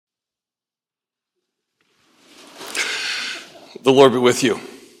The Lord be with you.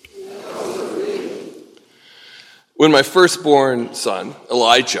 When my firstborn son,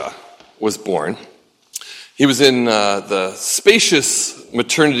 Elijah, was born, he was in the spacious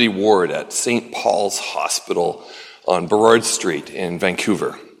maternity ward at St. Paul's Hospital on Burrard Street in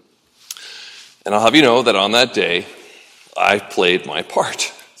Vancouver. And I'll have you know that on that day, I played my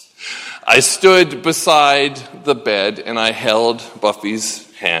part. I stood beside the bed and I held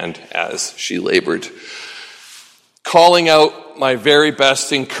Buffy's hand as she labored, calling out my very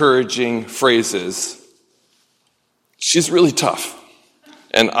best encouraging phrases. She's really tough.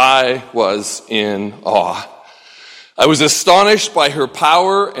 And I was in awe. I was astonished by her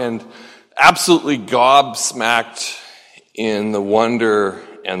power and absolutely gobsmacked in the wonder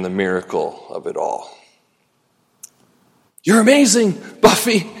and the miracle of it all. You're amazing,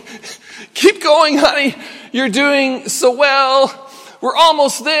 Buffy. Keep going, honey. You're doing so well. We're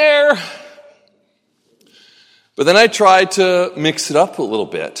almost there. But then I tried to mix it up a little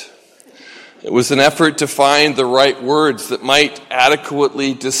bit. It was an effort to find the right words that might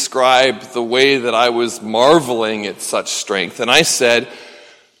adequately describe the way that I was marveling at such strength. And I said,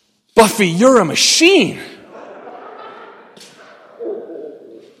 Buffy, you're a machine.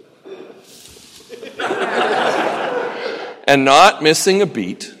 And not missing a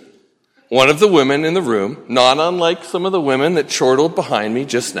beat, one of the women in the room, not unlike some of the women that chortled behind me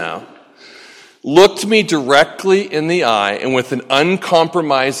just now, looked me directly in the eye, and with an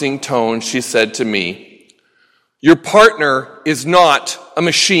uncompromising tone, she said to me, your partner is not a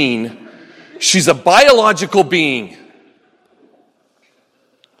machine. She's a biological being.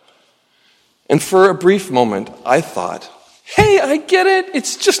 And for a brief moment, I thought, hey, I get it.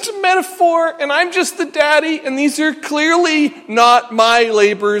 It's just a metaphor, and I'm just the daddy, and these are clearly not my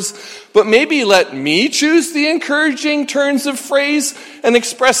labors. But maybe let me choose the encouraging turns of phrase and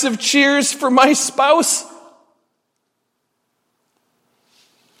expressive cheers for my spouse.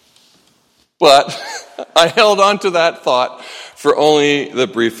 But I held on to that thought for only the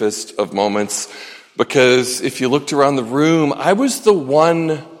briefest of moments, because if you looked around the room, I was the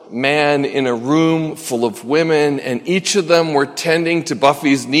one man in a room full of women, and each of them were tending to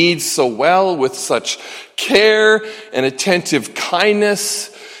Buffy's needs so well, with such care and attentive kindness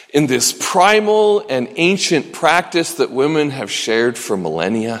in this primal and ancient practice that women have shared for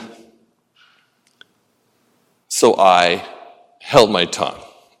millennia. So I held my tongue,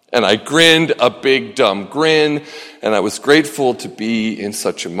 and I grinned a big dumb grin, and I was grateful to be in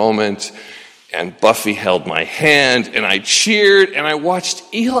such a moment. And Buffy held my hand, and I cheered, and I watched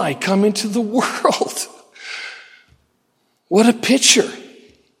Eli come into the world. What a picture.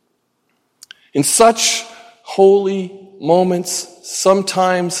 In such holy moments,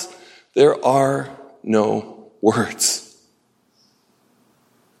 sometimes there are no words.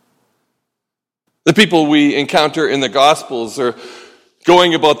 The people we encounter in the Gospels are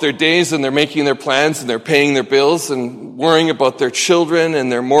going about their days, and they're making their plans, and they're paying their bills, and worrying about their children and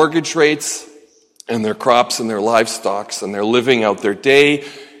their mortgage rates and their crops and their livestock, and they're living out their day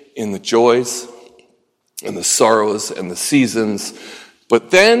in the joys and the sorrows and the seasons. But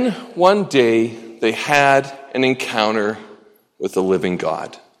then one day they had an encounter with the living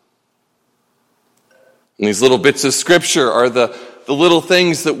God. And these little bits of scripture are the little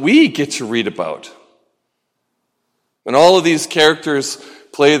things that we get to read about. And all of these characters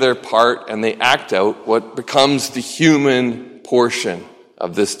play their part, and they act out what becomes the human portion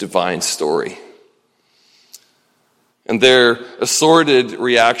of this divine story. And their assorted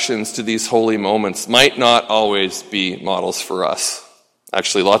reactions to these holy moments might not always be models for us.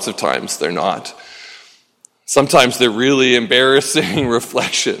 Actually, lots of times they're not. Sometimes they're really embarrassing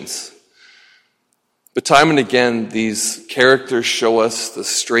reflections. But time and again, these characters show us the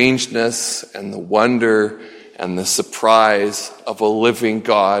strangeness and the wonder and the surprise of a living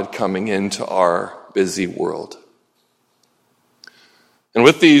God coming into our busy world. And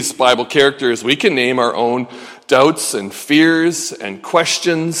with these Bible characters, we can name our own doubts and fears and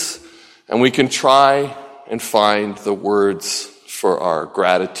questions, and we can try and find the words for our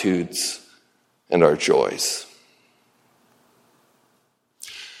gratitudes and our joys.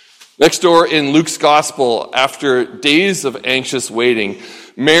 Next door in Luke's Gospel, after days of anxious waiting,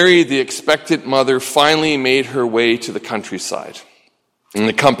 Mary, the expectant mother, finally made her way to the countryside in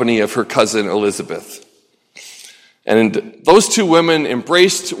the company of her cousin Elizabeth. And those two women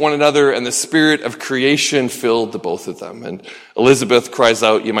embraced one another, and the spirit of creation filled the both of them. And Elizabeth cries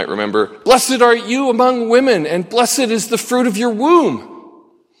out, you might remember, "Blessed are you among women, and blessed is the fruit of your womb."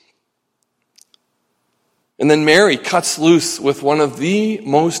 And then Mary cuts loose with one of the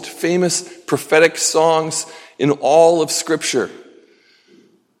most famous prophetic songs in all of Scripture.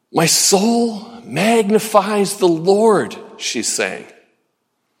 "My soul magnifies the Lord," she sang.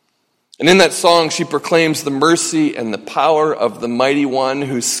 And in that song, she proclaims the mercy and the power of the mighty one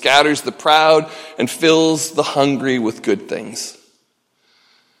who scatters the proud and fills the hungry with good things.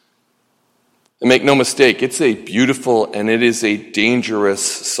 And make no mistake, it's a beautiful and it is a dangerous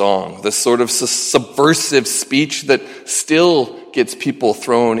song. The sort of subversive speech that still gets people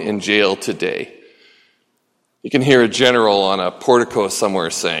thrown in jail today. You can hear a general on a portico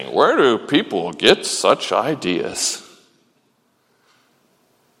somewhere saying, "Where do people get such ideas?"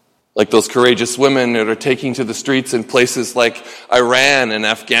 Like those courageous women that are taking to the streets in places like Iran and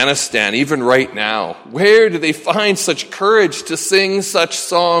Afghanistan, even right now. Where do they find such courage to sing such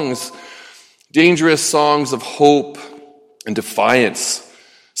songs? Dangerous songs of hope and defiance.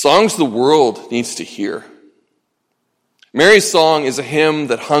 Songs the world needs to hear. Mary's song is a hymn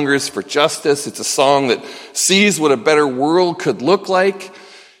that hungers for justice. It's a song that sees what a better world could look like.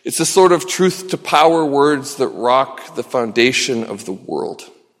 It's a sort of truth to power words that rock the foundation of the world.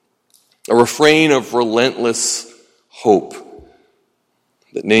 A refrain of relentless hope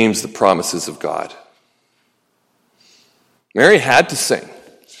that names the promises of God. Mary had to sing.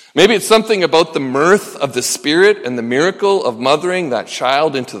 Maybe it's something about the mirth of the Spirit and the miracle of mothering that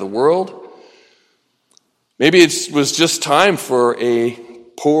child into the world. Maybe it was just time for a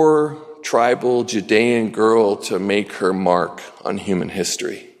poor tribal Judean girl to make her mark on human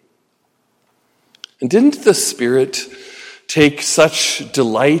history. And didn't the Spirit take such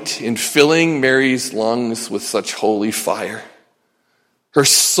delight in filling Mary's lungs with such holy fire? Her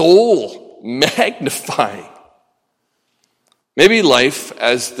soul magnifying. Maybe life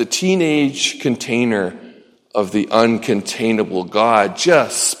as the teenage container of the uncontainable God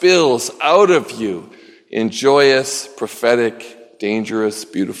just spills out of you in joyous, prophetic, dangerous,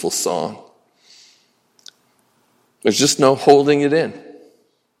 beautiful song. There's just no holding it in.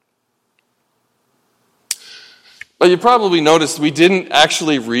 But you probably noticed we didn't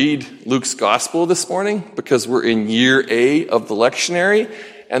actually read Luke's gospel this morning because we're in year A of the lectionary.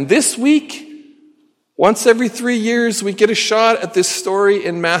 And this week, once every 3 years, we get a shot at this story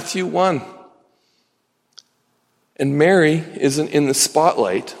in Matthew 1. And Mary isn't in the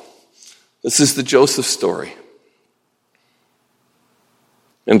spotlight. This is the Joseph story.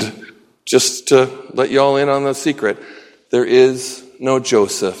 And just to let you all in on the secret, there is no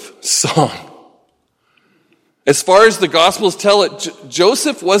Joseph song. As far as the Gospels tell it,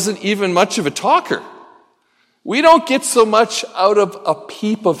 Joseph wasn't even much of a talker. We don't get so much out of a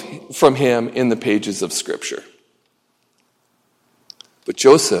peep from him in the pages of Scripture. But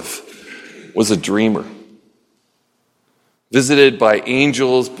Joseph was a dreamer. Visited by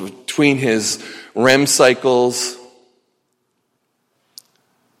angels between his REM cycles.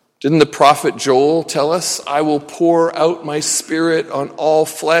 Didn't the prophet Joel tell us, "I will pour out my spirit on all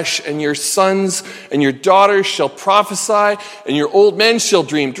flesh, and your sons and your daughters shall prophesy, and your old men shall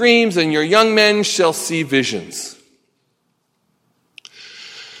dream dreams, and your young men shall see visions"?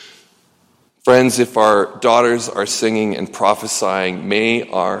 Friends, if our daughters are singing and prophesying, may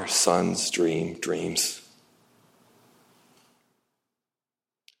our sons dream dreams.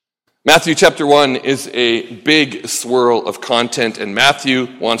 Matthew chapter 1 is a big swirl of content, and Matthew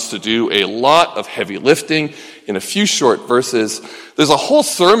wants to do a lot of heavy lifting in a few short verses. There's a whole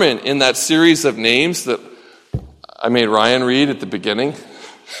sermon in that series of names that I made Ryan read at the beginning.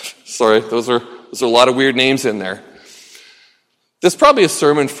 Sorry, those are a lot of weird names in there. There's probably a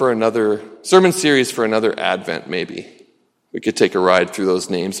sermon series for another Advent, maybe. We could take a ride through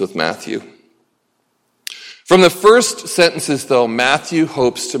those names with Matthew. From the first sentences, though, Matthew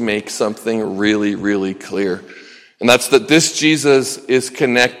hopes to make something really, really clear. And that's that this Jesus is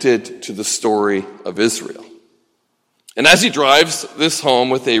connected to the story of Israel. And as he drives this home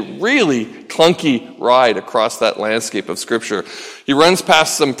with a really clunky ride across that landscape of Scripture, he runs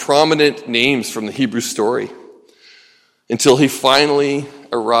past some prominent names from the Hebrew story until he finally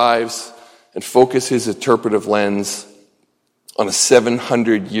arrives and focuses his interpretive lens on a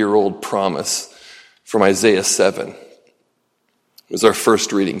 700-year-old promise from Isaiah 7. It was our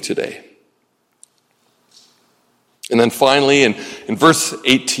first reading today. And then finally, in verse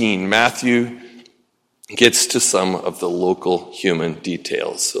 18, Matthew gets to some of the local human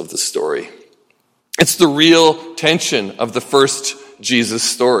details of the story. It's the real tension of the first Jesus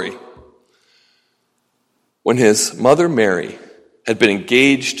story. When his mother Mary had been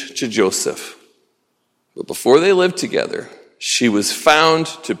engaged to Joseph, but before they lived together, she was found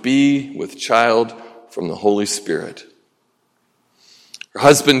to be with child from the Holy Spirit. Her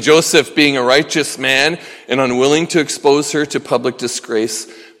husband Joseph, being a righteous man and unwilling to expose her to public disgrace,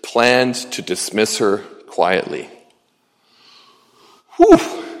 planned to dismiss her quietly. Whew.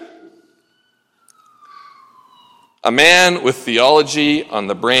 A man with theology on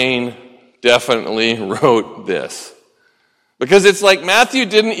the brain definitely wrote this. Because it's like Matthew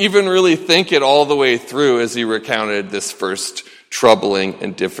didn't even really think it all the way through as he recounted this first troubling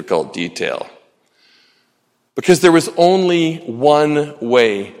and difficult detail. Because there was only one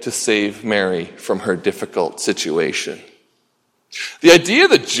way to save Mary from her difficult situation. The idea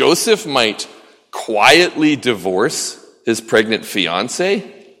that Joseph might quietly divorce his pregnant fiancée,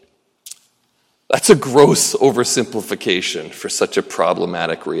 that's a gross oversimplification for such a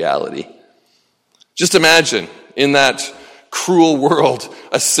problematic reality. Just imagine, in that cruel world,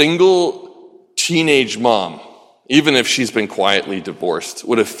 a single teenage mom, even if she's been quietly divorced,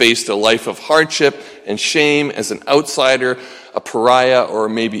 would have faced a life of hardship and shame as an outsider, a pariah, or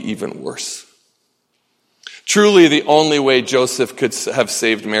maybe even worse. Truly, the only way Joseph could have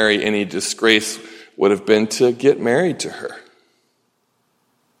saved Mary any disgrace would have been to get married to her.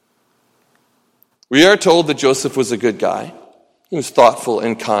 We are told that Joseph was a good guy. He was thoughtful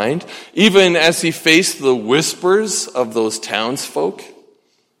and kind, even as he faced the whispers of those townsfolk.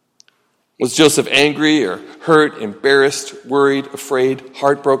 Was Joseph angry or hurt, embarrassed, worried, afraid,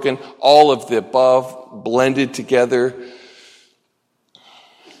 heartbroken? All of the above blended together.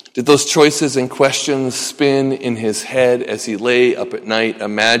 Did those choices and questions spin in his head as he lay up at night,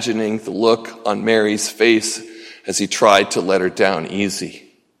 imagining the look on Mary's face as he tried to let her down easy?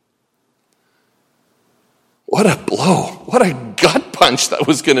 What a blow. What a gut punch that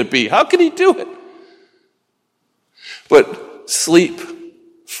was going to be. How could he do it? But sleep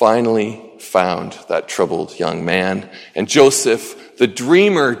finally found that troubled young man. And Joseph, the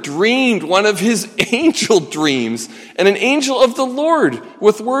dreamer, dreamed one of his angel dreams. And an angel of the Lord,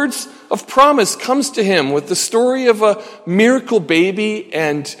 with words of promise, comes to him with the story of a miracle baby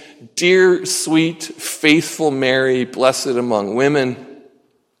and dear, sweet, faithful Mary, blessed among women.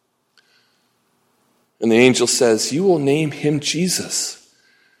 And the angel says, "You will name him Jesus,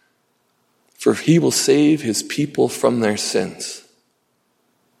 for he will save his people from their sins."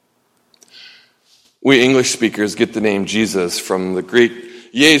 We English speakers get the name Jesus from the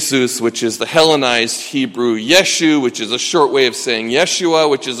Greek Jesus, which is the Hellenized Hebrew Yeshu, which is a short way of saying Yeshua,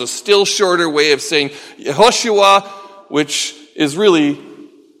 which is a still shorter way of saying Yehoshua, which is really,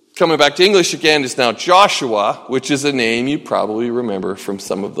 coming back to English again, is now Joshua, which is a name you probably remember from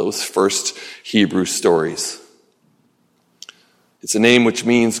some of those first Hebrew stories. It's a name which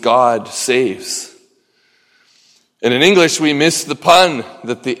means God saves. And in English, we miss the pun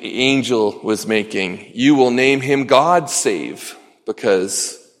that the angel was making. You will name him God Save,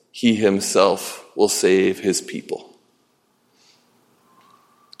 because he himself will save his people.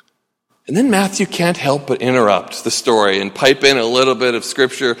 And then Matthew can't help but interrupt the story and pipe in a little bit of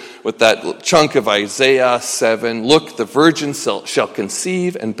scripture with that chunk of Isaiah 7. Look, the virgin shall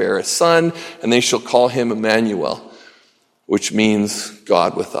conceive and bear a son, and they shall call him Emmanuel, which means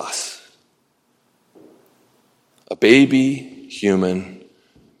God with us. A baby, human,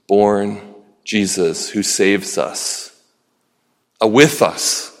 born Jesus who saves us. A with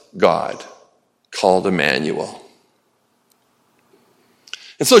us God called Emmanuel.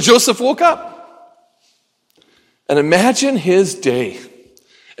 And so Joseph woke up. And imagine his day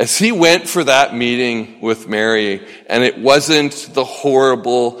as he went for that meeting with Mary, and it wasn't the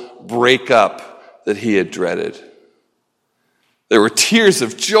horrible breakup that he had dreaded. There were tears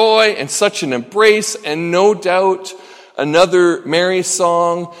of joy and such an embrace, and no doubt another Mary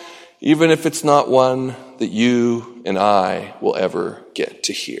song, even if it's not one that you and I will ever get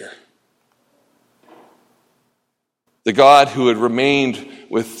to hear. The God who had remained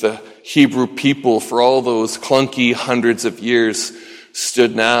with the Hebrew people for all those clunky hundreds of years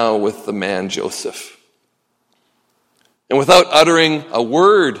stood now with the man Joseph. And without uttering a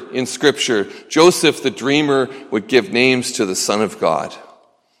word in Scripture, Joseph the dreamer would give names to the Son of God,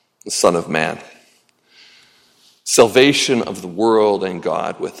 the Son of Man. Salvation of the world and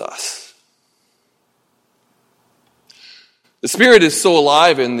God with us. The Spirit is so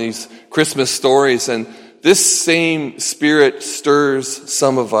alive in these Christmas stories, and this same Spirit stirs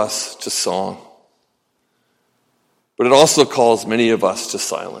some of us to song. But it also calls many of us to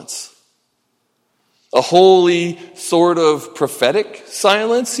silence. A holy, sort of prophetic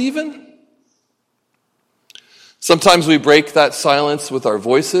silence even. Sometimes we break that silence with our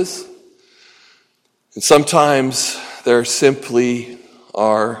voices. And sometimes there simply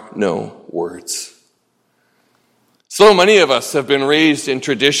are no words. So many of us have been raised in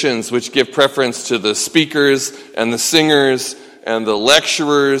traditions which give preference to the speakers and the singers and the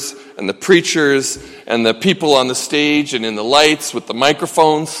lecturers and the preachers and the people on the stage and in the lights with the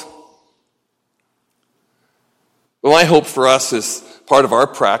microphones. Well, my hope for us is part of our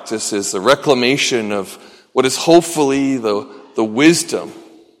practice is the reclamation of what is hopefully the wisdom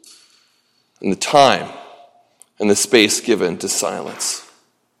and the time and the space given to silence.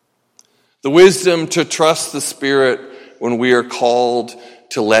 The wisdom to trust the Spirit when we are called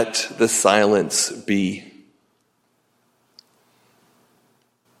to let the silence be.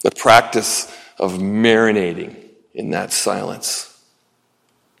 The practice of marinating in that silence.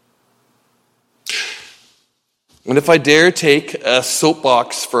 And if I dare take a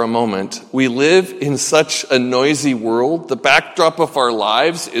soapbox for a moment, we live in such a noisy world. The backdrop of our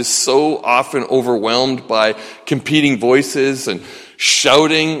lives is so often overwhelmed by competing voices and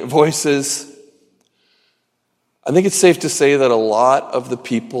shouting voices. I think it's safe to say that a lot of the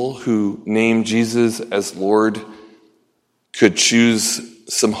people who name Jesus as Lord could choose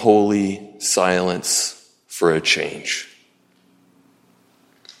some holy silence for a change.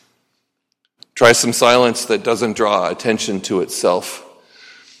 Try some silence that doesn't draw attention to itself.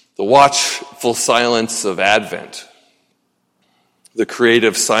 The watchful silence of Advent. The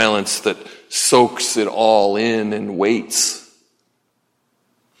creative silence that soaks it all in and waits.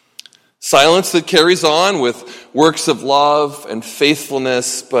 Silence that carries on with works of love and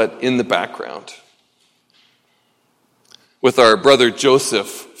faithfulness, but in the background. With our brother Joseph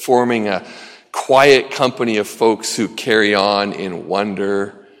forming a quiet company of folks who carry on in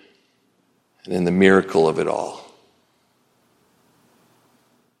wonder and in the miracle of it all.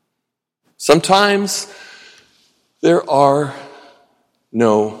 Sometimes there are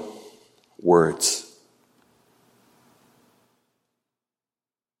no words.